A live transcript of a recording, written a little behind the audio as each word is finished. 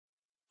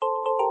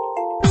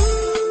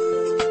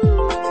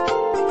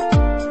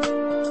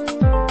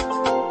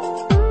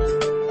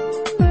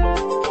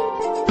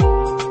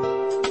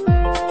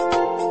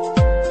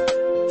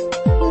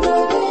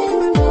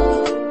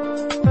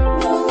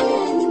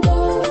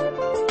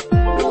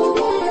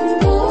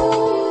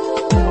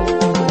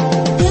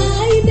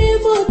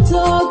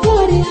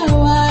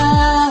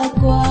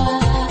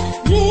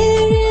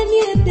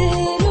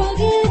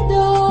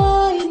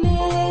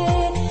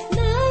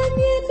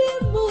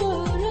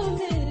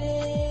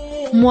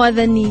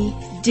Mwathani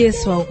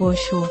Jesu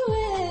agocwo.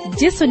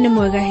 Jesu ni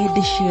mwega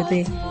hindi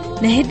ciothe,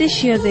 na hindi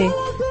ciothe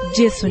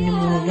Jesu ni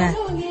mwega.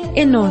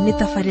 Ino ni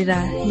tabarĩra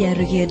ya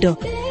rũgendo,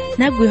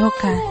 na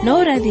ngwĩhoka no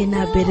ũrathiĩ na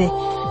mbere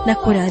na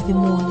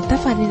kũrathimwo nĩ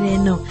tabarĩra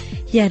ĩno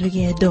ya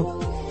rũgendo.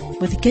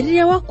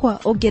 Mũthikĩrĩria wakwa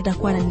ũngĩenda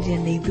kwaranĩria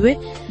na ithuĩ,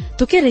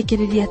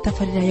 tũkĩrĩkĩrĩria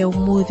tabarĩra ya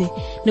ũmũthĩ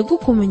nĩguo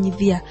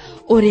kũmenyithia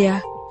ũrĩa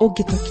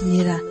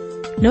ũngĩtũkinyĩra.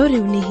 No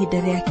rĩu nĩ ihinda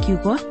rĩa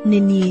kiugo, nĩ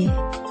niĩ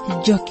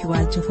Njoki wa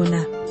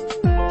Njũgũna.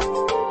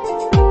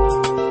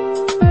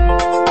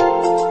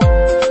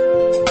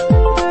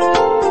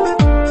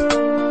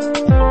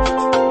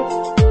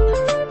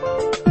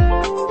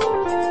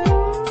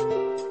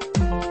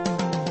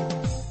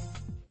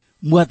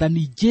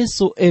 Mwathani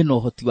Jesu eno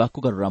hoti wa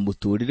kugarura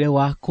muturire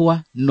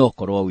wakwa no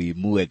korwo wi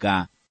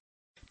mwega.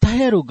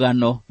 Tahe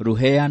rũgano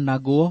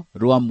rũheanagwo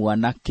rwa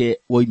mwanake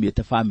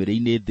woimĩte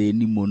bamĩrĩ-inĩ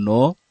thĩni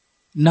mũno,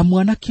 na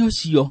mwanake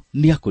ũcio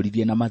nĩ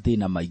akũrithie na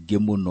mathĩna maingĩ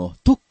mũno.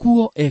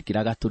 Tũkuo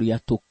ekĩraga tũrĩa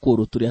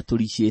tũkũrũ tũrĩa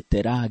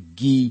tũricĩte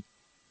rangi,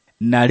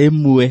 na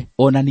rĩmwe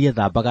ona nĩ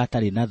ethambaga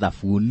atarĩ na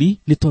thabuni,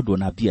 nĩ tondũ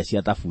ona mbia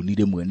cia thabuni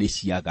rĩmwe nĩ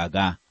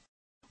ciagaga.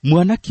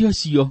 Mwanake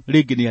ũcio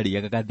rĩngĩ nĩ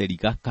arĩaga gatheri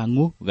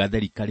gakang'u,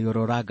 gatheri karĩa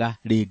ũroraga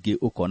rĩngĩ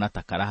ũkona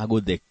ta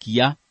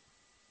karagũthekia,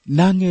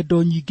 na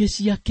ng'endo nyingĩ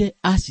ciake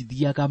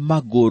acithiaga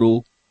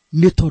magũrũ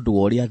nĩ tondũ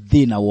wa ũrĩa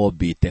thĩna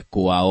wombĩte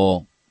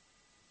kwao.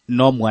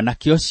 No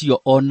mwanake ũcio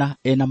ona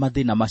ena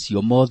mathĩna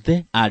macio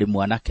mothe arĩ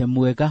mwanake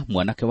mwega,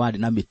 mwanake warĩ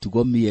na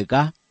mĩtugo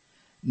mĩega,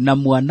 na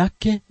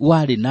mwanake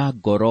warĩ na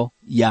ngoro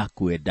ya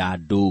kwenda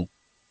andũ.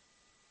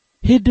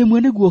 Hĩndĩ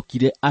ĩmwe nĩguo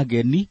okire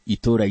ageni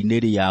itũũra-inĩ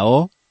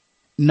rĩao,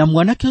 na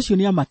mwanake ũcio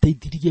nĩ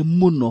amateithirie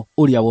mũno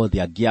ũrĩa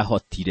wothe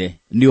angĩahotire.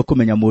 Nĩ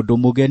ũkũmenya mũndũ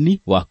mũgeni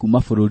wa kuma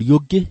bũrũri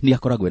ũngĩ nĩ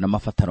akoragwo na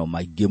mabataro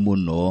maingĩ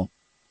mũno.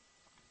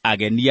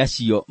 Ageni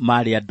acio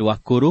marĩ andũ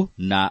akũrũ,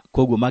 na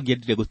koguo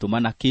mangĩendire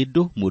gũtũmana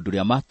kĩndũ, mũndũ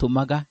ũrĩa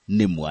matũmaga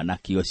nĩ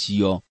mwanake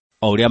ũcio.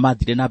 O ũrĩa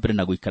mathire na mbere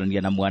na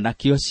gũikarania na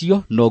mwanake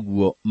ũcio,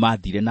 noguo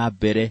mathire na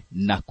mbere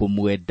na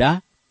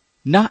kũmwenda,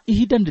 na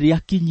ihinda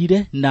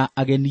nĩrĩakinyire na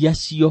ageni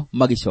acio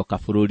magĩcoka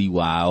bũrũri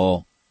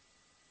wao.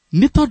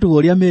 Nĩ tondũ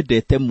ũrĩa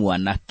mendete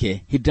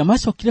mwanake, hĩndĩ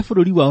macokire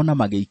bũrũri wao na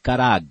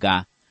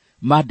magĩikaranga,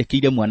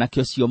 mandĩkĩire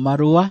mwanake ũcio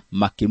marũa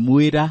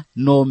makĩmwĩra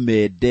no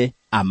mende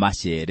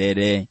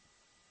amacerere.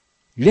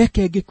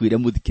 Reke ngĩkwĩre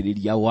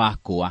mũthikĩrĩria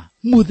wakwa,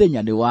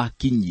 mũthenya nĩ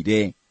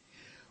wakinyire.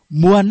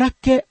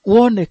 Mwanake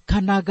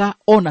wonekanaga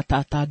ona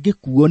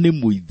tatangĩkuo nĩ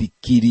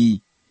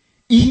mũithikiri.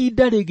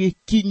 Ihinda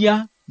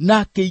rĩgĩkinya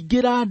na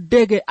akĩingĩra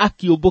ndege,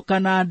 akĩũmbũka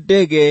na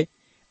ndege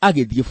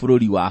agĩthiĩ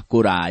bũrũri wa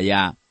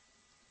kũraya.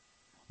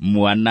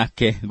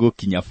 Mwanake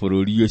gũkinya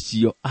bũrũri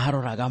ũcio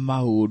aroraga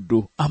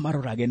maũndũ,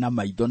 amarorage na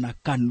maitho na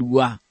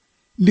kanua,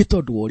 nĩ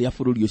tondũ wa ũrĩa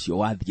bũrũri ũcio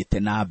wathiĩte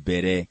na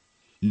mbere.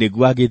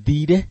 Nĩguo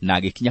agĩthire na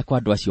agĩkinya kwa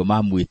andũ acio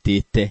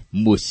mamwĩtĩte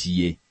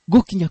mũciĩ.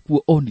 Gũkinya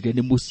kuo onire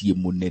nĩ mũciĩ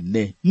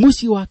mũnene,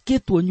 mũciĩ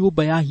wakĩtwo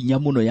nyũmba ya hinya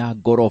mũno ya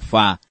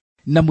ngoroba,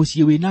 na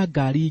mũciĩ wĩna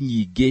ngari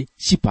nyingĩ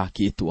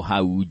cipakĩtwo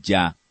hau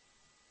nja.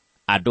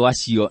 Andũ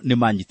acio nĩ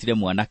manyitire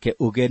mwanake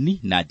ũgeni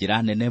na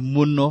njĩra nene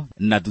mũno,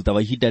 na thutha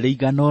wa ihinda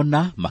rĩigana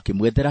ũna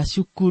makĩmwethera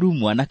cukuru.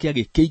 Mwanake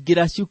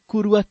agĩkĩingĩra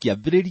cukuru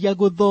akĩambĩrĩria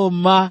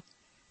gũthoma,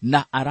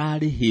 na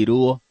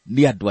ararĩhĩrwo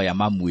nĩ andũ aya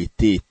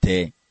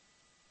mamwĩtĩte.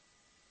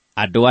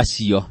 Andũ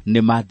acio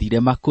nĩ mathire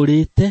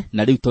makũrĩte,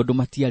 na rĩu tondũ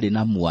matiarĩ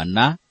na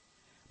mwana,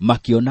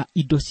 makĩona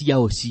indo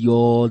ciao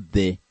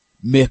ciothe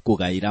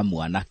mekũgaĩra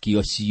mwanake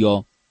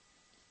ũcio.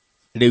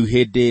 Rĩu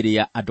hĩndĩ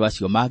ĩrĩa andũ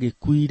acio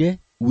magĩkuire,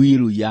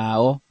 wiru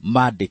yao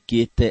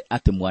mandĩkĩte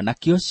atĩ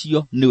mwanake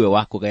ũcio nĩwe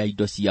wa kũgaya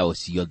indo ciao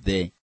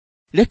ciothe.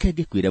 Reke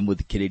ngĩkwĩre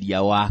mũthikĩrĩria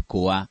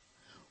wakwa,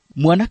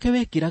 mwanake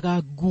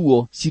wekĩraga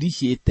nguo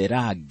ciricĩte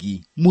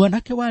rangi,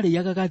 mwanake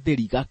warĩaga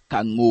gatheri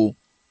gakang'u,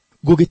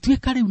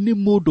 gũgĩtuĩka rĩu nĩ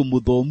mũndũ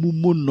mũthomu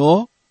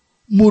mũno,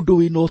 mũndũ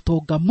wĩna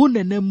ũtonga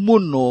mũnene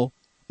mũno,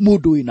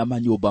 mũndũ wĩna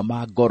manyũmba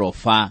ma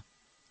ngoroba.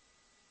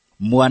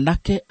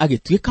 Mwanake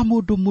agĩtuĩka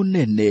mũndũ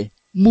mũnene,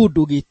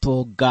 mũndũ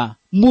gĩtonga,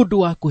 mũndũ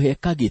wa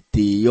kũheka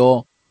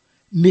gĩtĩo,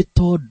 nĩ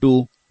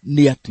tondũ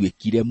nĩ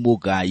atuĩkire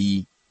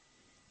mũgai.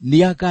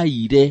 Nĩ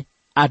agaire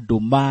andũ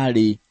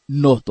marĩ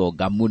na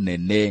ũtonga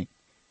mũnene.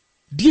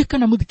 Ndiĩ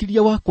kana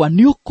mũthikĩrĩria wakwa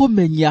nĩ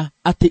ũkũmenya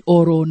atĩ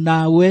oro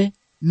nawe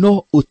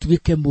no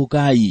ũtuĩke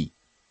mũgai.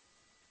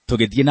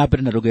 Tũgĩthiĩ na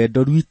mbere na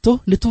rũgendo rwitũ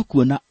nĩ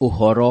tũkuona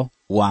ũhoro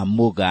wa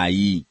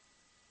mũgai.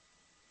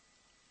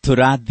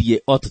 Tũrathiĩ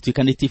o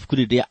tũtuĩkanĩtie ibuku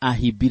rĩa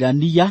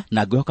Ahibirania,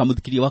 na ngwĩhoka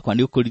mũthikĩrĩria wakwa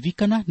nĩ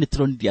ũkũririkana nĩ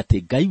tũronire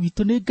atĩ Ngai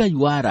witũ nĩ Ngai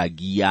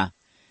waragia,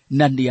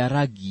 na nĩ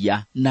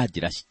aragia na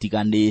njĩra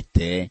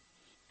citiganĩte.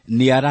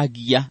 Nĩ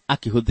aragia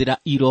akĩhũthĩra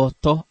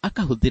iroto,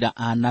 akahũthĩra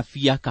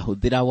anabii,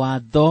 akahũthĩra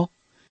watho,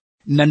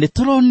 na nĩ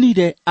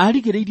tũronire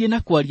arigĩrĩirie na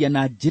kwaria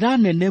na njĩra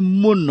nene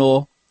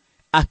mũno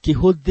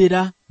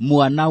akĩhũthĩra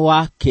mwana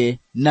wake,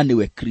 na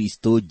nĩwe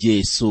Kristo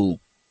Jesu.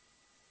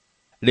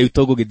 Rĩu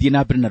tũgũgĩthiĩ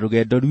na mbere na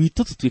rũgendo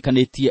rwitũ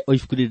tũtuĩkanĩtie o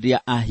ibuku rĩa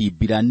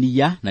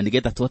Ahibirania, na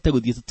nĩgetha tũhote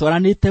gũthiĩ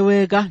tũtwaranĩte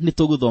wega nĩ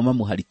tũgũthoma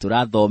mũhari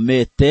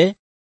tũrathomete,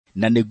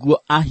 na nĩguo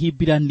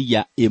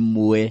Ahibirania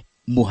 1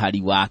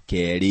 mũhari wa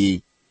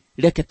kerĩ.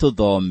 Reke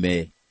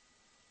tũthome.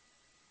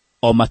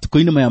 O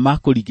matukũ-inĩ maya ma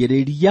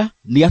kũrigĩrĩria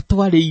nĩ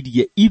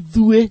atwarĩirie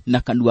ithuĩ na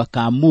kanua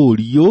ka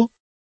Mũriũ,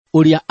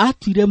 ũrĩa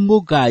atuire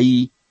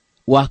mũgai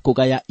wa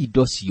kũgaya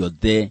indo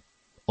ciothe,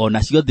 ona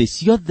ciothe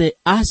ciothe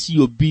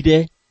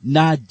aciũmbire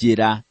na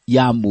njĩra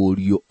ya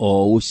Mũriũ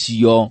o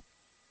ũcio.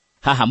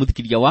 Haha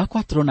mũthikĩrĩria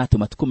wakwa tũrona atĩ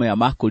matukũ maya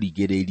ma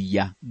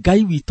kũrigĩrĩria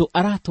Ngai witũ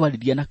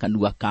aratwarĩria na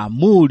kanua ka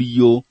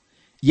Mũriũ,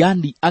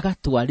 yani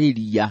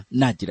agatwarĩria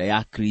na njĩra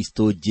ya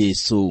Kristo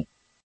Jesu.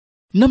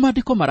 Na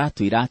maandĩko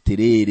maratwĩra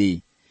atĩrĩrĩ,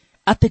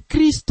 atĩ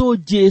Kristo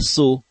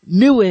Jesu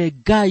niwe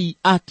Ngai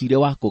atuire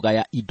wa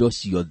kũgaya indo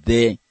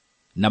ciothe.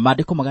 Na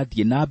maandĩko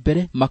magathiĩ na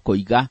mbere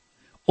makoiga,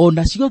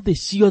 ona ciothe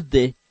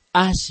ciothe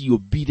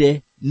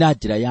aciũmbire na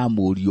njĩra ya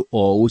Mũriũ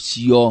o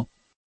ũcio.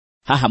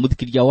 Haha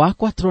mũthikĩrĩria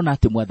wakwa tũrona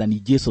atĩ Mwathani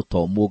Jesu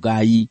to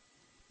mũgai,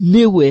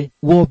 niwe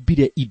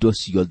wombire indo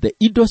ciothe.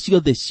 Indo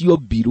ciothe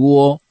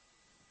ciombirwo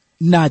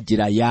na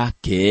njĩra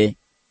yake.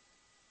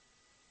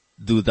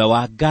 Thutha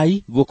wa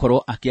Ngai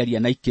gũkorwo akĩaria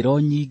na ikĩro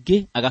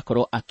nyingĩ,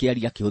 agakorwo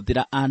akĩaria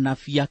akĩhũthĩra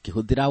anabii,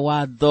 akĩhũthĩra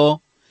watho,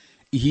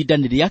 ihinda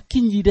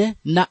nĩrĩakinyire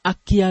na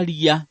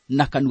akĩaria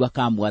na kanua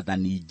ka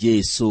Mwathani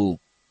Jesu.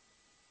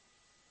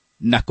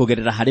 Na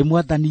kũgerera harĩ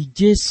Mwathani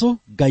Jesu,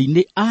 Ngai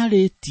nĩ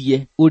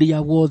arĩtie ũrĩa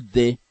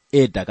wothe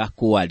endaga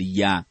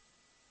kwaria.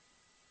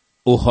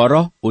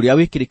 Ũhoro ũrĩa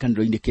wĩ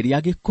kĩrĩkanĩro-inĩ kĩrĩa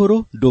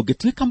gĩkũrũ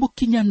ndũngĩtuĩka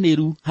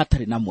mũkinyanĩru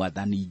hatarĩ na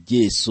Mwathani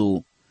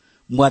Jesu.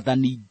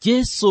 Mwathani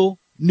Jesu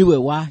niwe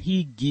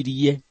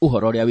wahingirie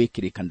ũhoro ũrĩa wĩ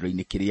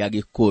kĩrĩkanĩro-inĩ kĩrĩa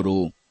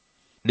gĩkũrũ.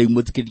 Rĩu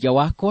mũthikĩrĩria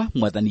wakwa,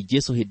 Mwathani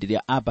Jesu hĩndĩ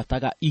ĩrĩa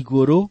ambataga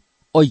igũrũ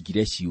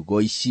oigire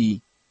ciugo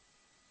ici: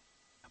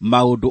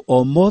 maũndũ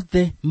o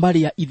mothe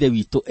marĩa ithe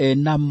witũ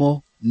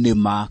enamo nĩ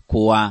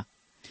makwa.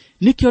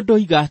 Nĩkĩo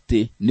ndoiga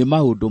atĩ nĩ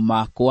maũndũ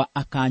makwa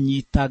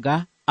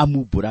akanyitaga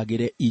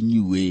amumbũragĩre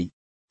inyuĩ.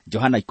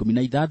 Johana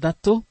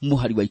 16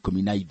 mũhari wa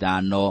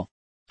 15.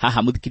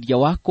 Haha mũthikĩrĩria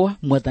wakwa,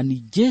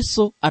 Mwathani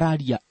Jesu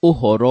araria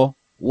ũhoro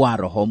wa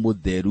Roho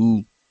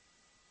Mũtheru.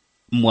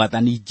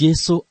 Mwathani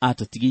Jesu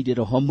atũtigĩire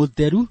Roho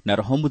Mũtheru, na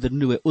Roho Mũtheru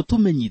niwe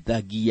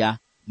ũtũmenyithagia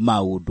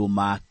maũndũ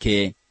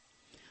make.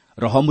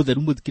 Roho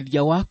Mũtheru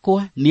mũthikĩrĩria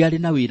wakwa nĩ arĩ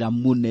na wĩra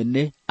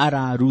mũnene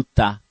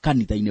araruta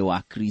kanitha-inĩ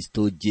wa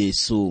Kristo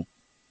Jesu.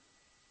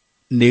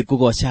 Nĩ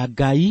ngũgoca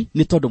Ngai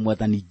nĩ tondũ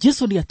Mwathani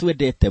Jesu nĩ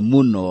atwendete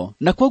mũno,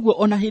 na kwoguo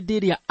ona hĩndĩ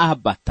ĩrĩa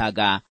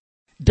ambataga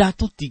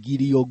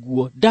ndatũtigire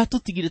ũguo,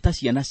 ndatũtigire ta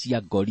ciana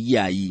cia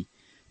ngoriai,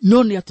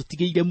 no nĩ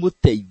atũtigĩire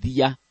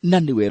mũteithia, na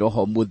nĩwe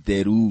Roho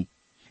Mũtheru.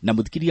 Na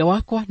mũthikĩrĩria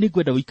wakwa, nĩ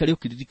ngwenda ũikare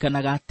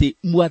ũkĩririkanaga atĩ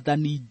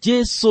Mwathani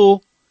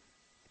Jesu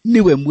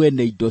niwe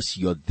mwene indo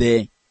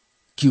ciothe.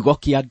 Kiugo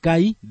kĩa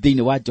Ngai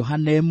thĩinĩ wa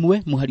Johana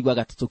 1 mũhari wa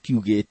 3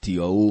 kiugĩte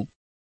ũũ: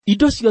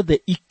 indo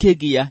ciothe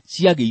ikĩgĩa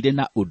ciagĩire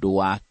na ũndũ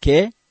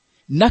wake,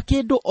 na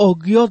kĩndũ o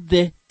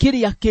gĩothe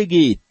kĩrĩa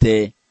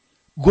kĩgĩte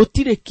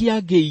gũtirĩ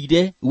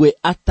kĩagĩire we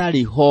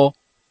atarĩ ho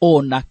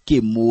ona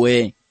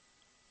kĩmwe.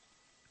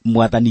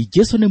 Mwathani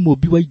Jesu nĩ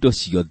mũmbi wa indo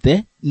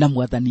ciothe, na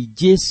Mwathani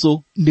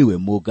Jesu niwe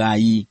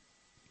mũgai.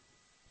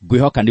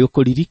 Ngwĩhoka nĩ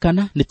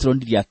ũkũririkana nĩ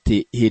tũronire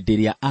atĩ hĩndĩ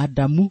ĩrĩa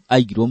Adamu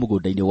aigirwo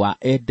mũgũnda-inĩ wa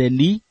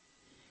Edeni,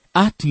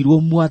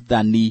 atuirwo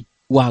Mwathani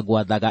wa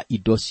gwathaga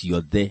indo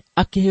ciothe,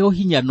 akĩheo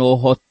hinya na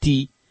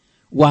ũhoti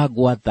wa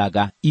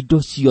gwathaga indo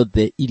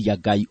ciothe iria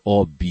Ngai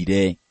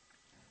ombire.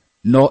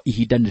 No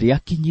ihinda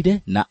nĩrĩakinyire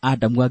na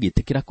Adamu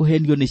agĩtĩkĩra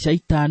kũhenio nĩ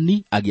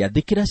Shaitani,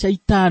 agĩathĩkĩra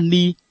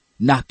Shaitani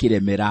na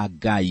akĩremera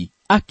Ngai,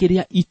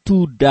 akĩrĩa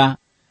itunda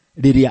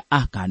rĩrĩa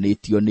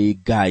akanĩtio nĩ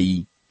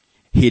Ngai.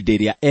 Hĩndĩ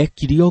ĩrĩa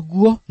ekire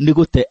ũguo nĩ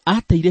gũte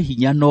ateire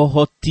hinya na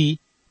ũhoti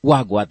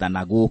wa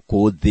gwathana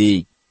gũkũ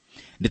thĩ.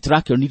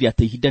 Nĩtũrakĩonire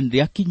atĩ ihinda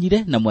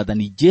nĩrĩakinyire na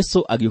Mwathani Jesu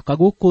agĩũka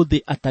gũkũ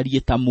thĩ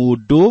atariĩ ta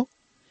mũndũ,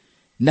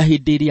 na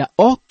hĩndĩ ĩrĩa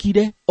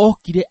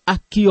okire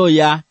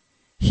akĩoya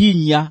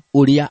hinya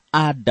ũrĩa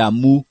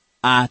Adamu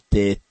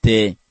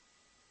atete.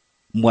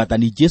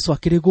 Mwathani Jesu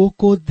akĩrĩ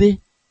gũkũ thĩ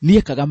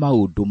nĩekaga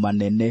maũndũ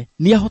manene,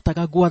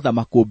 nĩahotaga gwatha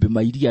makũmbĩ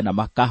ma iria na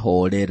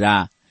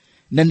makahorera,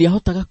 na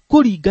nĩahotaga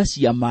kũringa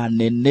ciama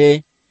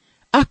nene,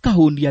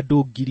 akahũnia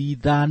andũ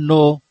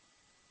 5,000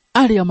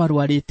 arĩa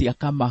marwarĩte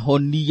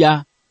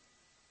akamahonia,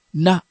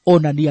 na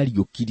ona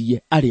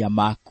nĩariũkirie arĩa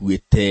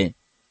makuĩte.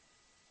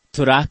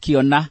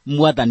 Tũrakĩona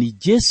Mwathani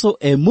Jesu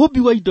mũmbi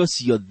wa indo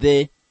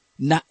ciothe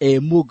na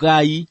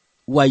mũgai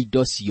wa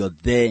indo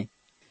ciothe.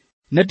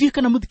 Na ndiĩ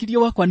kana mũthikĩrĩria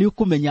wakwa nĩ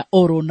ũkũmenya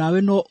oro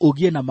nawe no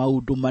ũgĩe na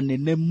maũndũ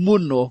manene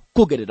mũno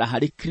kũgerera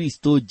harĩ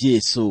Kristo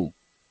Jesu.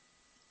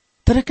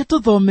 Tareke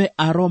tũthome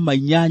Aroma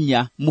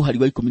 8 mũhari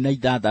wa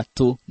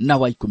 16 na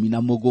wa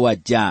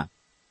 17.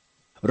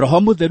 Roho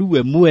Mũtheru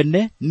we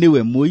mwene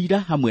niwe mũira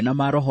hamwe na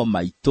maroho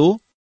maitũ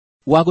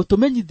wa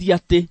gũtũmenyithia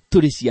atĩ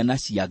tũrĩ ciana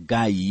cia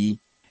Ngai.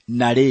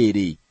 Na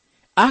rĩrĩ,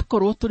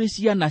 akorwo tũrĩ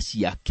ciana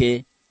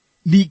ciake,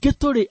 ningĩ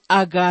tũrĩ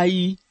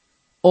agai,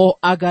 o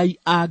agai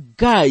a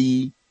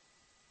Ngai,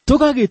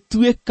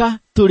 tũgagĩtuĩka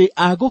tũrĩ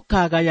a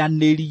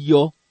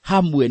gũkagayanĩrio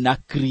hamwe na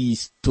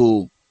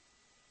Kristo.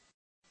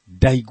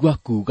 Ndaigua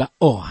kuuga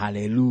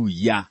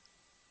haleluya.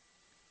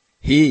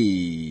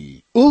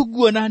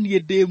 Ũguo na niĩ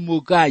ndĩ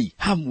mũgai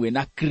hamwe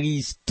na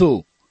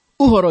Kristo.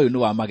 Ũhoro ũyũ nĩ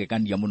wa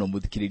magegania mũno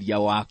mũthikĩrĩria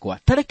wakwa.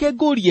 Tareke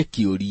ngũrie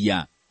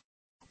kĩũria.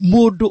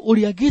 Mũndũ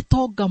ũrĩa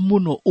gĩtonga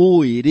mũno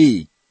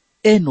ũĩ-rĩ,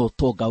 ena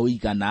ũtonga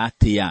ũigana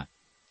atĩa?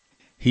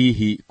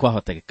 Hihi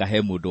kwahotekeka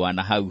he mũndũ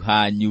wana hau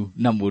hanyu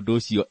na mũndũ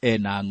ũcio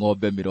ena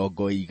ng'ombe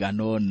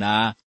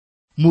 100,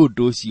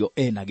 mũndũ ũcio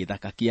ena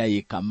gĩthaka kĩa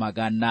ĩka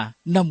 100,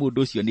 na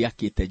mũndũ ũcio nĩ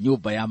akĩte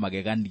nyũmba ya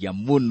magegania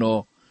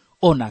mũno,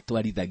 ona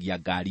atwarithagia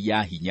ngari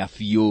ya hinya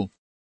biũ.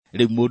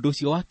 Rĩu mũndũ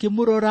ũcio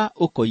wakĩmũrora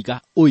ũkoiga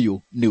ũyũ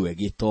nĩwe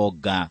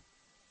gĩtonga.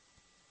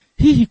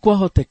 Hihi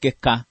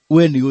kwahotekeka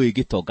we nĩ ũĩ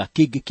gĩtonga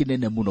kĩngĩ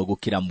kĩnene mũno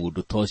gũkĩra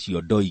mũndũ ta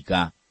ũcio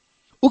ndoiga.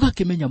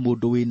 Ũgakĩmenya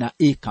mũndũ wĩna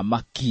ĩka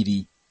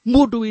makiri,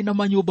 mũndũ wĩna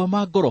manyũmba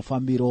ma ngoroba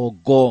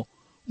 100,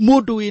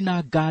 mũndũ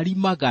wĩna ngari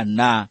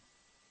 100,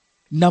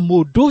 na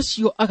mũndũ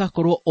ũcio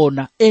agakorwo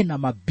ona ena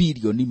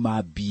mabilioni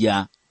ma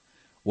mbia.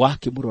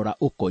 Wakĩmũrora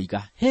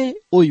ũkoiga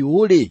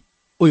ũyũ-rĩ,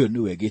 ũyũ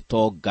nĩwe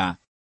gĩtonga.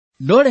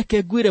 No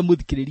reke ngwĩre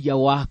mũthikĩrĩria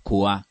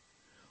wakwa,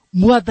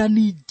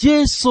 Mwathani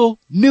Jesũ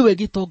nĩwe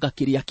gĩtonga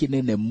kĩrĩa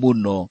kĩnene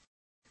mũno.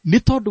 Nĩ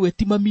tondũ we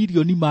ti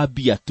mamirioni ma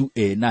mbia tu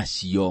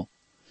enacio,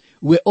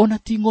 we ona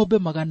ti ng'ombe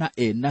 100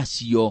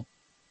 enacio,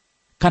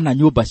 kana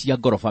nyũmba cia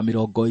ngoroba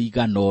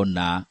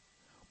 100.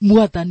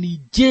 Mwathani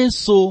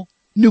Jesũ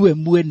niwe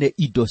mwene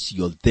indo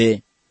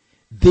ciothe.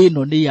 Thĩ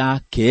ĩno nĩ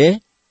yake,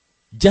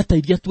 njata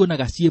iria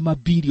tuonaga ciĩ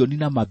mabilioni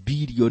na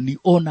mabilioni,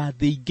 ona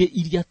thĩ ingĩ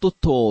iria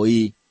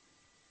tũtoĩ,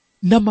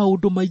 na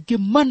maũndũ maingĩ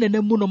manene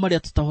mũno marĩa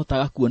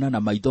tũtahotaga kuona na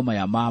maitho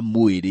maya ma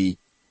mwĩrĩ,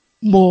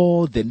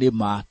 mothe nĩ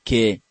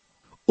make.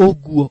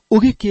 Ũguo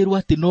ũgĩkĩrwo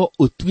atĩ no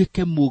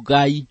ũtuĩke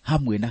mũgai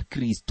hamwe na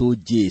Kristo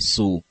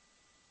Jesũ,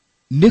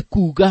 nĩ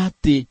kuuga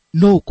atĩ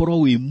no ũkorwo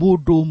wĩ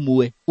mũndũ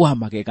ũmwe wa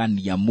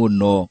magegania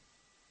mũno.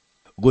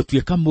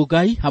 Gũtuĩka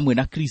mũgai hamwe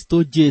na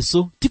Kristo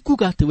Jesũ ti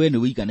kuuga atĩ we nĩ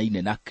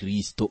ũiganaine na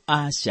Kristo.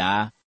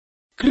 Aca,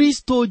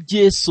 Kristo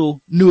Jesũ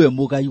niwe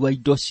mũgai wa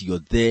indo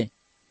ciothe.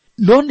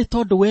 No nĩ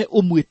tondũ we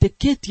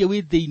ũmwĩtĩkĩtie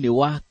wĩ thĩinĩ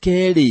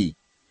wake-rĩ,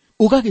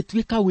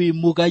 ũgagĩtuĩka wĩ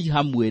mũgai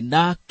hamwe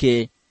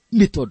nake,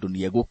 nĩ tondũ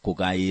nĩ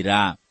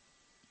egũkũgaĩra.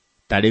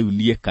 Ta rĩu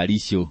niĩ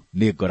Karicũ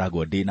nĩ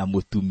ngoragwo ndĩ na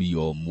mũtumia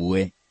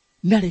ũmwe,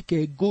 na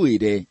reke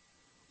ngwĩre,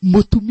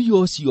 mũtumia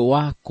ũcio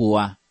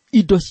wakwa,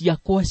 indo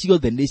ciakwa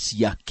ciothe nĩ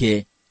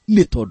ciake,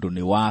 nĩ tondũ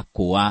nĩ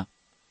wakwa.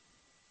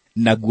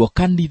 Naguo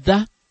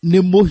kanitha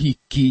nĩ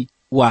mũhiki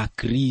wa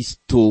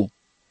Kristo,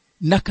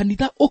 na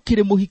kanitha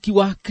ũkĩrĩ mũhiki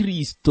wa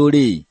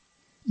Kristo-rĩ,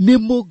 nĩ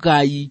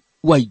mũgai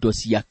wa indo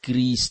cia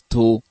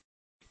Kristo.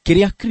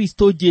 Kĩrĩa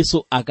Kristo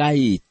Jesũ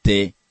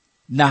agaĩte,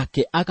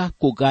 nake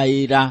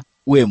agakũgaĩra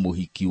we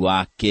mũhiki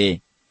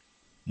wake.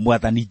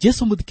 Mwathani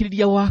Jesũ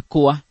mũthikĩrĩria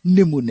wakwa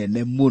nĩ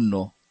mũnene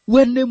mũno.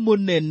 We nĩ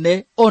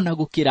mũnene ona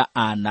gũkĩra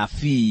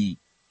anabii.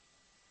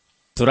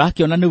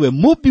 Tũrakĩona nĩwe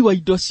mũmbi wa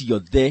indo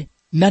ciothe,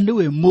 na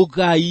nĩwe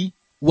mũgai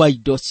wa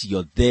indo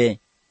ciothe.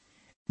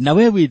 Na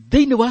we wĩ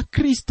thĩinĩ wa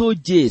Kristo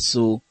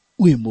Jesũ,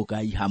 wĩ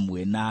mũgai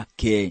hamwe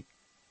nake.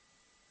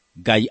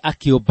 Ngai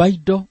akĩũmba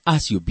indo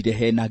aciũmbire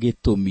hena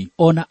gĩtũmi,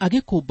 ona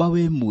agĩkũmba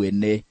we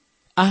mwene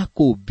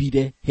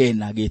akũmbire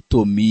hena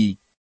gĩtũmi.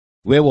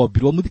 We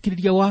wombirwo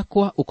mũthikĩrĩria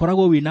wakwa,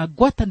 ũkoragwo wĩna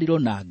ngwatanĩro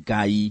na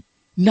Ngai,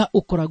 na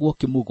ũkoragwo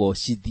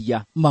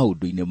ũkĩmũgocithia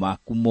maũndũ-inĩ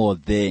maku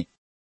mothe.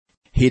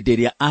 Hĩndĩ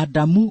ĩrĩa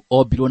Adamu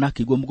ombirwo na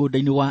akĩigwo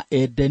mũgũnda-inĩ wa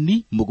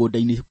Edeni,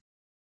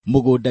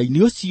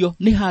 mũgũnda-inĩ ũcio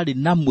nĩ harĩ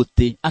na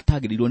mũtĩ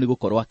atagĩrĩirwo nĩ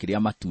gũkorwo akĩrĩa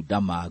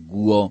matunda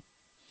maguo.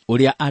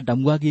 Ũrĩa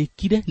Adamu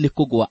agĩkire nĩ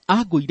kũgwa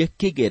agũire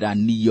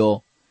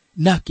kĩgeranio,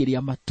 na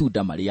akĩrĩa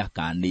matunda marĩa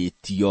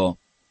akanĩtio.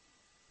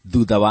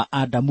 Thutha wa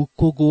Adamu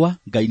kũgwa,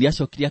 Ngai nĩ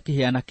acokire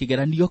akĩheana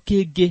kĩgeranio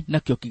kĩngĩ,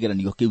 nakĩo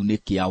kĩgeranio kĩu nĩ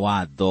kĩa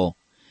watho.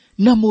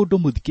 Na mũndũ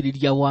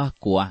mũthikĩrĩria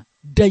wakwa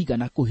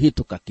ndaigana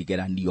kũhĩtũka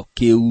kĩgeranio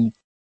kĩu,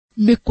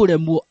 nĩ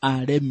kũremwo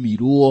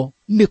aremirwo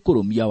nĩ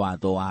kũrũmia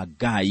watho wa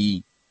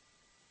Ngai.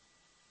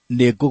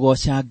 Nĩ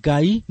ngũgoca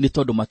Ngai nĩ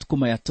tondũ matukũ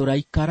maya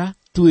tũraikara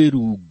twĩ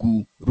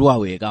rungu rwa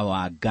wega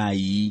wa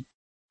Ngai.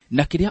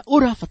 Na kĩrĩa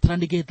ũrabatara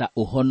nĩgetha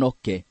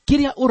ũhonoke,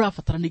 kĩrĩa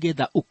ũrabatara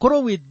nĩgetha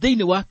ũkorwo wĩ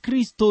thĩinĩ wa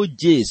Kristo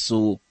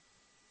Jesũ,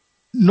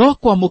 no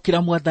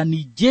kwamũkĩra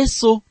Mwathani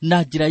Jesũ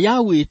na njĩra ya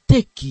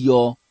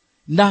wĩtĩkio,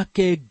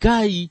 nake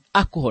Ngai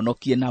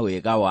akũhonokie na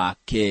wega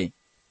wake.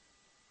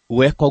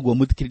 Weka ũguo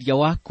mũthikĩrĩria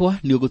wakwa,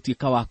 nĩ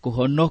ũgũtuĩka wa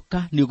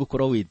kũhonoka, nĩ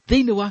ũgũkorwo wĩ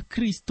thĩinĩ wa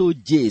Kristo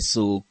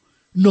Jesũ,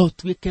 no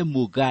tuĩke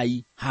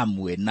mũgai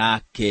hamwe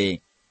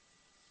nake.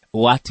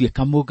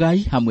 Watuĩka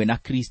mũgai hamwe na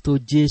Kristo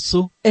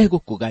Jesũ,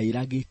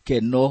 egũkũgaĩra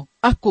gĩkeno,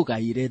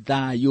 akũgaĩre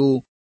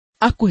thayũ,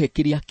 akũhe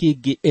kĩrĩa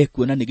kĩngĩ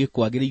ekuona nĩ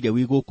gĩkwagĩrĩire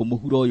wĩ gũkũ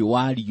mũhuro ũyũ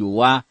wa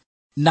riũa,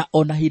 na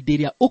ona hĩndĩ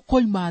ĩrĩa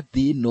ũkoima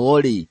thĩ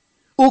ĩno-rĩ,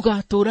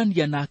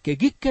 ũgatũrania nake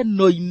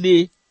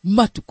gĩkeno-inĩ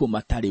matukũ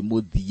matarĩ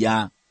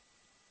mũthia.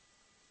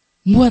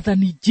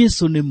 Mwathani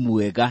Jesũ nĩ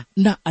mwega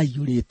na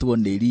aiyũrĩtwo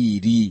nĩ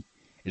riri.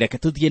 Reke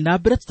tũthiĩ na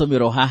mbere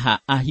tũtomero haha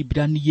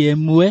Ahibirania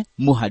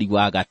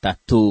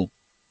 1:3.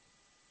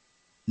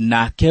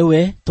 Nake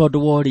we tondũ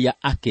wa ũrĩa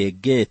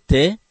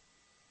akengete,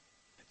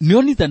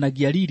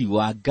 nĩonithanagia riri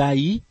wa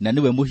Ngai na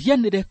nĩwe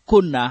mũhianĩre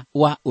kũna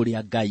wa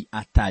ũrĩa Ngai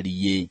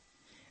atariĩ.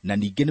 Na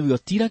ningĩ nĩwe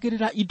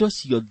ũtiragĩrĩra indo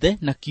ciothe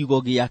na kiugo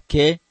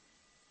gĩake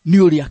nĩ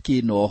ũrĩa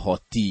kĩna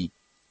ũhoti.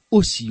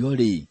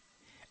 Ũcio-rĩ,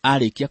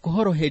 arĩkia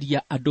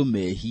kũhoroheria andũ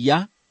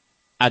mehia,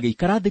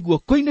 agĩikara thĩ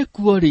guoko-inĩ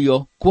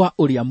kuorĩo kwa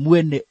ũrĩa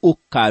mwene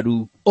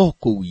ũkaru o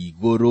kũu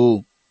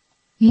igũrũ.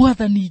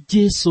 Mwathani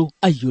Jesũ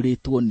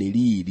aiyũrĩtwo nĩ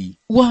riri.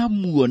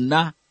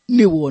 Wamuona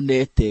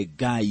nĩwonete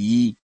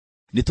Ngai.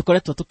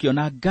 Nĩtũkoretwo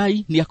tũkĩona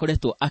Ngai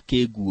nĩakoretwo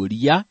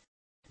akĩnguũria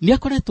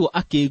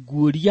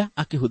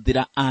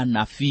akĩhũthĩra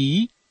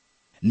anabii,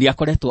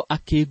 nĩakoretwo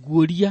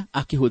akĩnguũria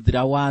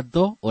akĩhũthĩra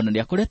watho, ona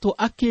nĩakoretwo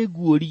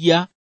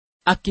akĩnguũria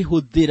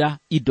akĩhũthĩra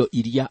indo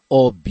iria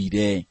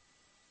ombire.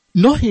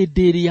 No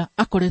hĩndĩ ĩrĩa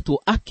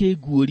akoretwo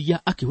akĩnguũria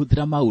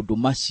akĩhũthĩra maũndũ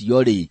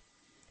macio-rĩ,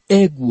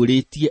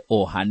 enguũrĩtie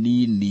o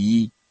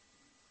hanini.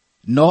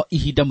 No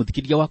ihinda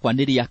mũthikĩrĩria wakwa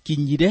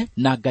nĩrĩakinyire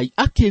na Ngai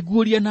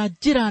akĩnguũria na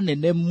njĩra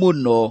nene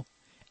mũno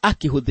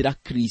akĩhũthĩra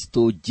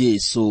Kristo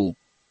Jesũ.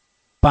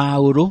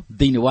 Paulo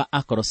thĩinĩ wa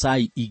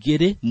Akolosai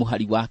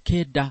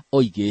 2:9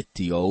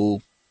 oigĩte ũũ: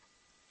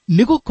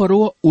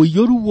 nĩgũkorwo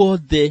ũiyũru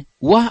wothe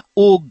wa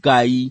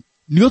ũngai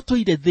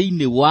nĩũtũire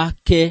thĩinĩ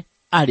wake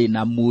arĩ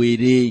na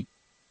mwĩrĩ.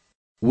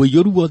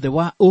 Ũiyũru wothe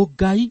wa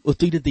ũngai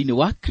ũtũire thĩinĩ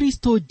wa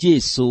Kristo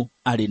Jesũ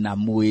arĩ na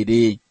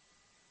mwĩrĩ.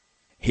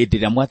 Hĩndĩ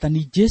ĩrĩa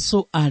Mwathani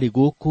Jesũ arĩ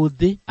gũkũ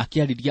thĩ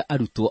akĩarĩria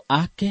arutwo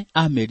ake,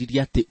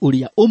 ameririe atĩ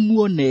ũrĩa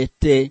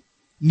ũmuonete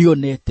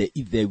nĩonete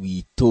Ithe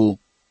witũ.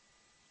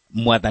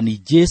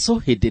 Mwathani Jesũ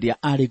hĩndĩ ĩrĩa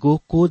arĩ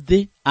gũkũ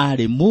thĩ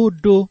arĩ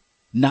mũndũ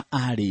na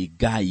arĩ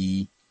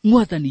Ngai.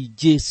 Mwathani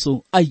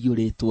Jesũ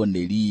aiyũrĩtwo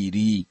nĩ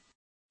riri.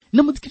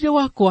 Na mũthikĩrĩria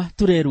wakwa,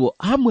 tũrerwo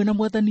hamwe na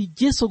Mwathani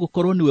Jesũ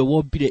gũkorwo nĩwe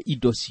wombire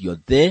indo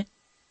ciothe,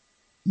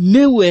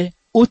 nĩwe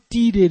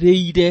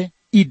ũtirĩrĩire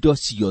indo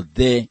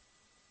ciothe.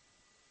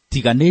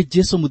 Tiga nĩ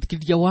Jesũ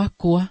mũthikĩrĩria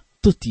wakwa,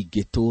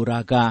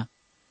 tũtingĩtũũraga.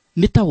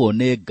 Nĩ ta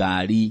wone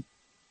ngari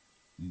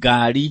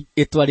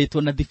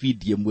ĩtwarĩtwo na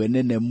thibindi ĩmwe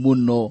nene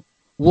mũno,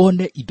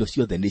 wone indo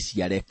ciothe nĩ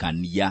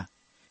ciarekania.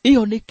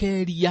 Ĩyo nĩ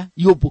keria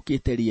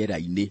yũmbũkĩte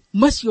rĩera-inĩ.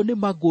 Macio nĩ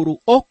magũrũ,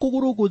 o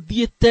kũgũrũ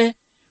gũthiĩte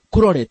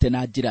kũrorete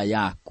na njĩra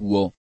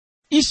yakuo.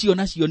 Icio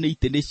nacio nĩ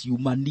itĩ nĩ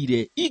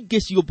ciumanire, ingĩ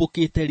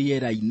ciũmbũkĩte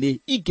rĩera-inĩ,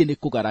 ingĩ nĩ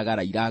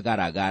kũgaragara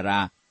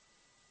iragaragara.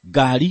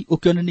 Ngari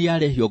ũkĩona nĩ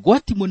yarehe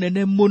ũgwati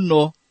mũnene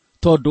mũno,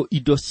 tondũ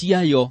indo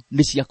ciayo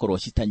nĩ ciakorwo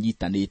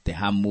citanyitanĩte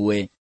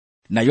hamwe.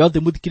 Na yothe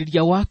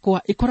mũthikĩrĩria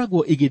wakwa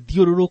ĩkoragwo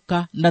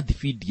ĩgĩthiũrũrũka na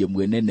thibindi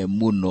ĩmwe nene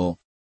mũno.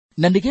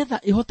 Na nĩgetha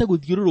ĩhote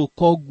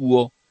gũthiũrũrũka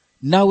ũguo,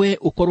 nawe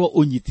ũkorwo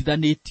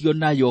ũnyitithanĩtio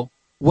nayo,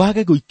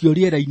 wage gũikio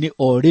rĩera-inĩ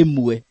o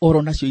rĩmwe,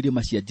 oro nacio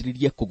irĩma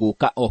cianjĩrĩrie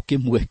kũgũka o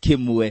kĩmwe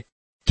kĩmwe.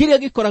 Kĩrĩa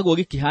gĩkoragwo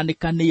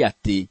gĩkĩhanĩka nĩ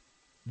atĩ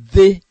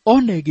thĩ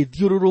ona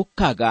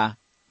ĩgĩthiũrũrũkaga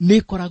nĩ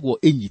ĩkoragwo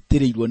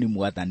ĩnyitĩrĩirwo nĩ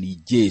Mwathani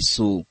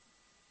Jesũ.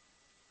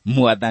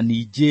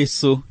 Mwathani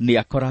Jesũ nĩ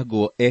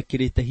akoragwo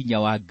ekĩrĩte hinya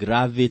wa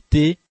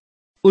gravity,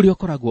 ũrĩa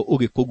ũkoragwo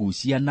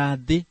ũgĩkũgucia na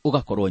thĩ,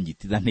 ũgakorwo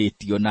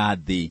nyitithanĩtio na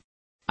thĩ.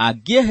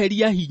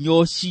 Angĩeheria hinya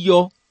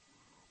ũcio,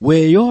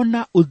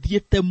 weyona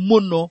ũthiĩte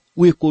mũno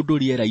wĩ kũndũ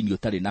rĩera-inĩ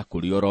ũtarĩ na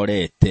kũrĩa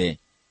ũrorete.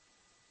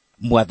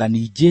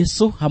 Mwathani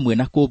Jesũ hamwe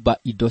na kũmba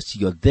indo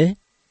ciothe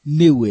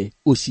nĩwe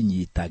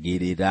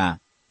ũcinyitagĩrĩra.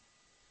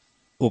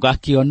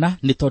 Ũgakĩona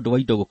nĩ tondũ wa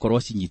indo gũkorwo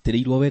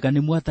cinyitĩrĩirwo wega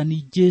nĩ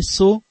Mwathani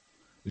Jesũ,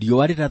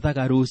 riũa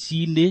rĩrathaga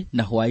rũcinĩ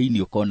na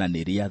hwaĩ-inĩ ũkona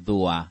nĩ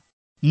rĩathũa.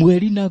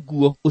 Mweri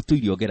naguo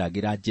ũtũire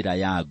ũgeragĩra njĩra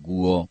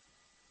yaguo.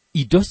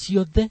 Indo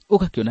ciothe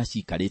ũgakĩona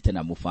cikarĩte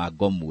na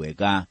mũbango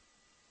mwega.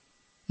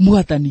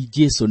 Mwathani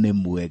Jesũ nĩ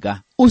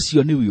mwega,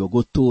 ũcio nĩwe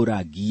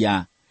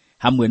ũgũtũũragia.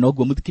 Hamwe na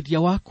ũguo mũthikĩrĩria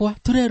wakwa,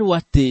 tũrerwo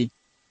atĩ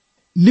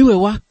nĩwe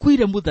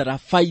wakuire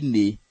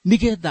mũtharaba-inĩ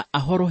nĩgetha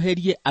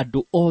ahoroherie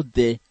andũ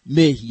othe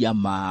mehia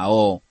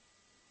mao.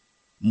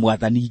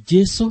 Mwathani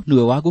Jesũ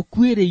nĩwe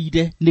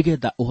wagũkuĩrĩire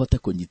nĩgetha ũhote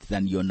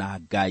kũnyitithanio na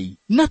Ngai.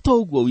 Na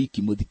to ũguo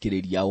wiki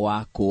mũthikĩrĩria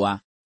wakwa,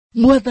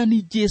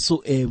 Mwathani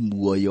Jesũ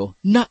muoyo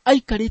na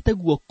aikarĩte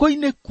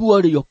guoko-inĩ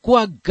kuorĩo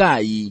kwa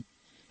Ngai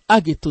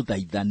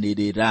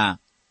agĩtũthaithanĩrĩra.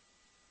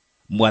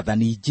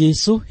 Mwathani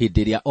Jesũ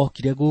hĩndĩ ĩrĩa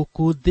okire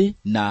gũkũ thĩ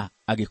na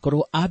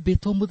agĩkorwo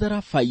ambĩtwo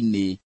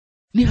mũtharaba-inĩ,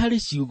 nĩ harĩ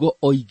ciugo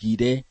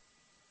oigire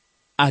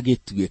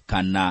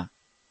agĩtuĩkana.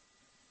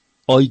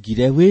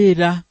 Oigire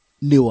wĩra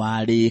nĩ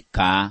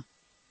warĩka.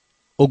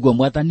 Ũguo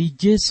Mwathani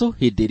Jesũ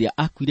hĩndĩ ĩrĩa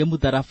akuire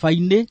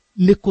mũtharaba-inĩ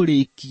nĩ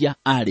kũrĩkia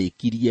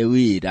arĩkirie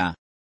wĩra.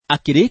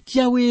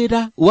 Akĩrĩkia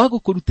wĩra wa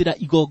gũkũrutĩra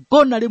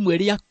igongona rĩmwe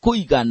rĩa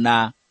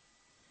kũigana,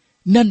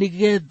 na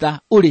nĩgetha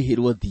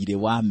ũrĩhĩrwo thirĩ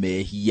wa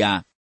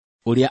mehia.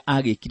 Ũrĩa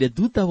agĩkire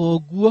thutha wa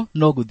ũguo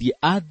no gũthiĩ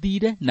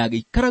athire na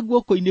agĩikara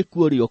guoko-inĩ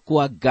kuorĩo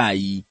kwa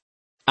Ngai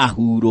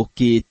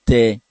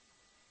ahurũkĩte.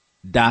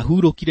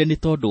 Ndahurũkire nĩ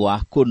tondũ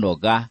wa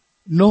kũnoga,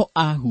 no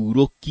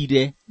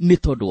ahurũkire nĩ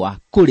tondũ wa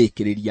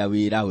kũrĩkĩrĩria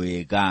wĩra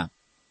wega.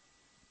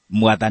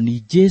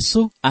 Mwathani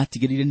Jesũ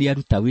atigĩrĩire nĩ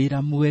aruta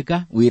wĩra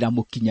mwega, wĩra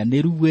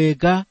mũkinyanĩru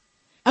wega,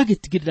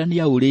 agĩtigĩrĩra nĩ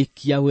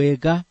aũrĩkia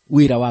wega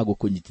wĩra wa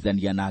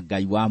gũkũnyitithania na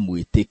Ngai wa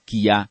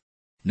mwĩtĩkia.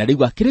 na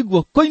rĩu akĩrĩ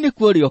guoko-inĩ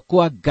kwa ũrĩo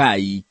kwa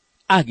Ngai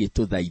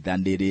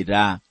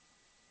agĩtũthaithanĩrĩra.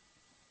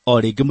 O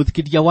rĩngĩ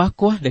mũthikĩrĩria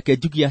wakwa, reke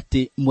njuge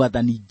atĩ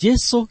Mwathani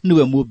Jesũ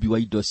nĩwe mũmbi wa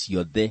indo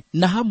ciothe,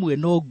 na hamwe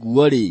na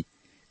ũguo-rĩ,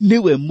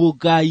 nĩwe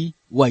mũgai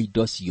wa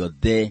indo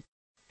ciothe.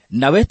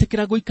 Na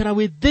wetĩkĩra gũikara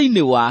wĩ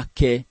thĩinĩ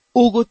wake,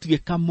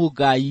 ũgũtuĩka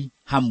mũgai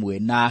hamwe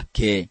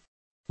nake.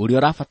 Ũrĩa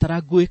ũrabatara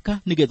gwĩka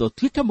nĩgetha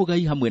ũtuĩke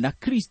mũgai hamwe na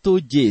Kristo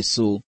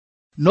Jesũ,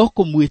 no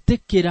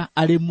kũmwĩtĩkĩra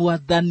arĩ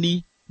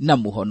Mwathani na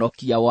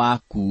Mũhonokia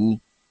waku.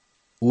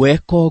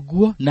 Weka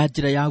ũguo na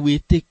njĩra ya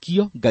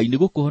wĩtĩkio, Ngai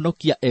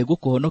nĩgũkũhonokia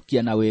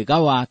egũkũhonokia na wega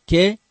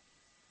wake,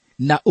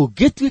 na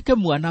ũngĩtuĩke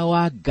mwana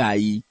wa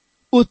Ngai,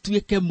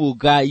 ũtuĩke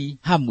mũgai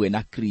hamwe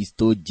na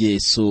Kristo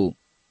Jesũ.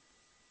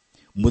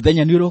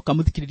 Mũthenya nĩ ũroka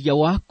mũthikĩrĩria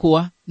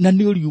wakwa, na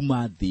nĩ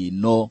ũriuma thĩ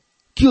ĩno.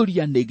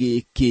 Kĩũria nĩ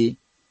gĩkĩ: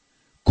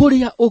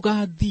 kũrĩa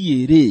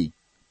ũgathiĩ-rĩ,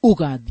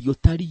 ũgathiĩ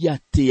ũtariĩ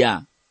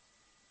atĩa?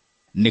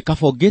 Nĩ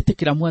kaba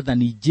ũngĩtĩkĩra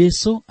Mwathani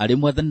Jesũ arĩ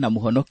Mwathani na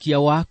Mũhonokia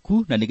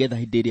waku, na nĩgetha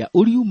hĩndĩ ĩrĩa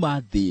ũriuma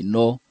thĩ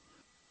ĩno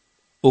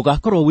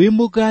ũgakorwo wĩ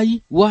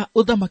mũgai wa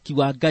ũthamaki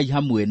wa Ngai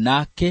hamwe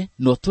nake,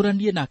 na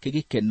ũtũranie nake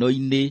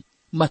gĩkeno-inĩ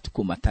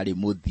matukũ matarĩ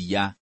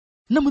mũthia.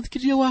 Na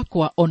mũthikĩrĩria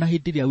wakwa, ona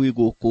hĩndĩ ĩrĩa wĩ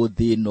gũkũ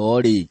thĩ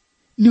ĩno-rĩ,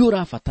 nĩ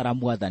ũrabatara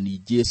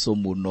Mwathani Jesũ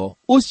mũno.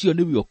 Ũcio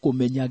nĩwe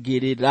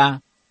ũkũmenyagĩrĩra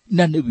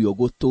na nĩwe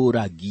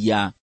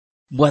ũgũtũũragia.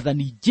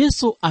 Mwathani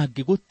Jesũ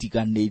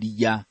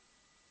angĩgũtiganĩria,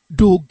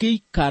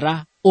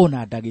 ndũngĩikara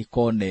ona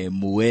ndagĩka ona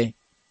ĩmwe.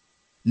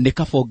 Nĩ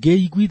kaba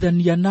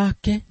ũngĩiguithania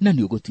nake, na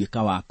nĩ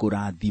ũgũtuĩka wa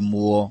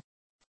kũrathimwo.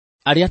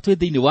 Arĩa twĩ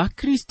thĩinĩ wa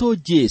Kristo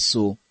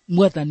Jesũ,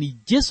 Mwathani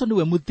Jesũ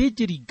nĩwe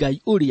mũthĩnjĩri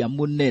Ngai ũrĩa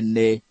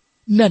mũnene,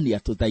 na nĩ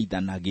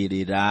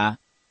atũthaithanagĩrĩra.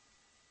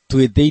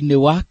 Twĩ thĩinĩ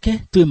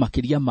wake twĩ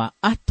makĩria ma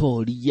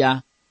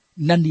atoria,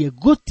 na nĩ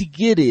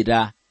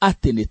egũtigĩrĩra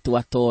atĩ nĩ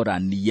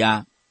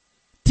twatorania.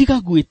 Tiga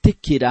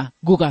gwĩtĩkĩra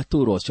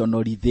gũgatũũra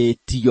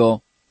ũconorithĩtio.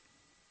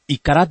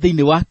 Ikara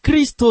thĩinĩ wa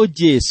Kristo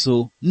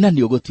Jesũ, na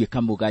nĩ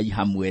ũgũtuĩka mũgai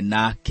hamwe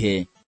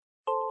nake.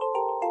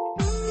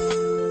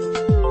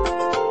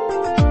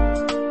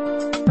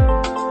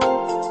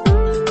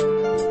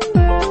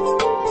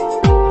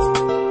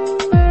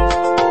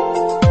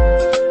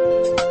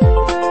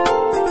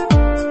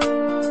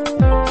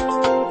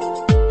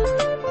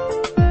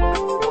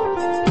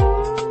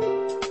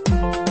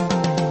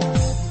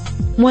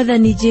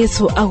 Mwathani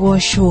Jesũ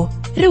agocwo.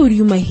 Rĩu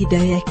riuma ihinda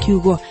rĩa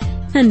kiugo,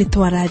 na nĩ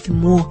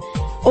twarathimwo.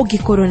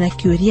 Ũngĩkorwo na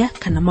kĩũria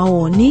kana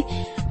mawoni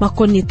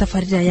makoniĩ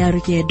tabarĩra ya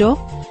rũgendo,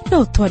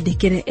 no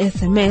twandĩkĩre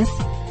SMS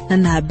na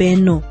namba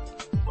ĩno: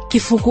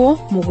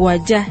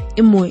 0716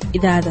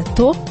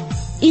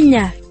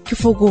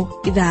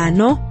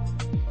 415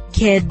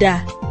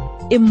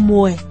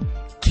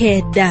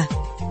 919.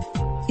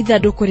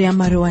 Ithandũkũ rĩa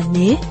marũa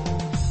nĩ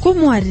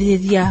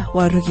kũmwarĩrĩria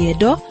wa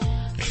rũgendo,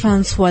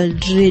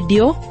 Transworld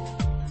Radio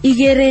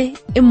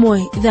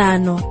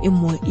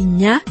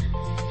 21514,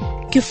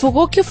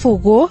 Kifugo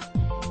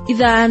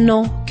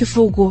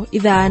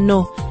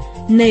 505,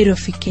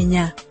 Nairobi,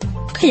 Kenya.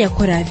 Kaya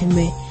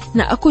kũrathime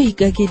na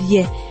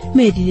akũhingagĩrie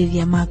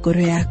merirĩria ma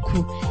ngoro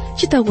yaku.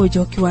 Chitagwo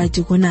Njoki wa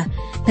Njuguna,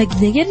 na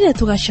nginyagia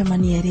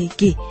tũgacemania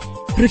rĩngĩ.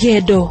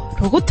 Rũgendo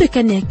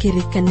rũgũtuĩkania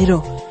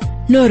kĩrĩkanĩro,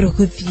 no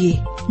rũgũthiĩ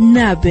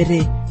na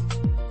mbere.